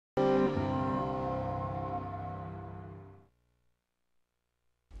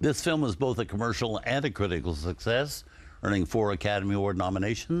This film was both a commercial and a critical success, earning 4 Academy Award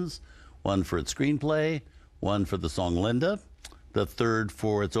nominations, one for its screenplay, one for the song Linda, the third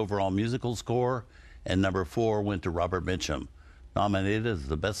for its overall musical score, and number 4 went to Robert Mitchum, nominated as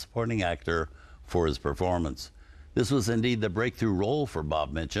the Best Supporting Actor for his performance. This was indeed the breakthrough role for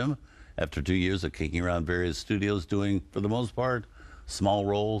Bob Mitchum, after 2 years of kicking around various studios doing, for the most part, small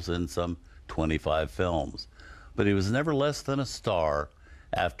roles in some 25 films. But he was never less than a star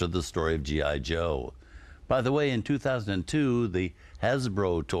after the story of G.I. Joe. By the way, in 2002, the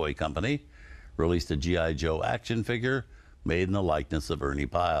Hasbro toy company released a G.I. Joe action figure made in the likeness of Ernie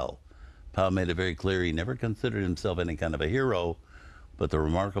Pyle. Pyle made it very clear he never considered himself any kind of a hero, but the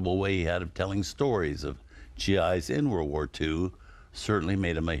remarkable way he had of telling stories of GIs in World War II certainly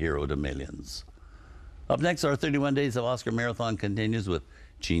made him a hero to millions. Up next, our 31 Days of Oscar Marathon continues with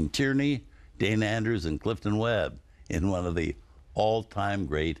Gene Tierney, Dana Andrews, and Clifton Webb in one of the all-time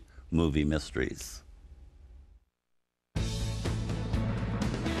great movie mysteries.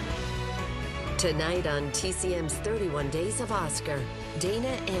 Tonight on TCM's 31 Days of Oscar, Dana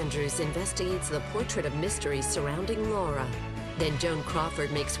Andrews investigates the portrait of mystery surrounding Laura. Then Joan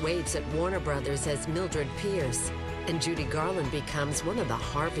Crawford makes waves at Warner Brothers as Mildred Pierce, and Judy Garland becomes one of the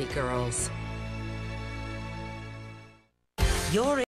Harvey girls.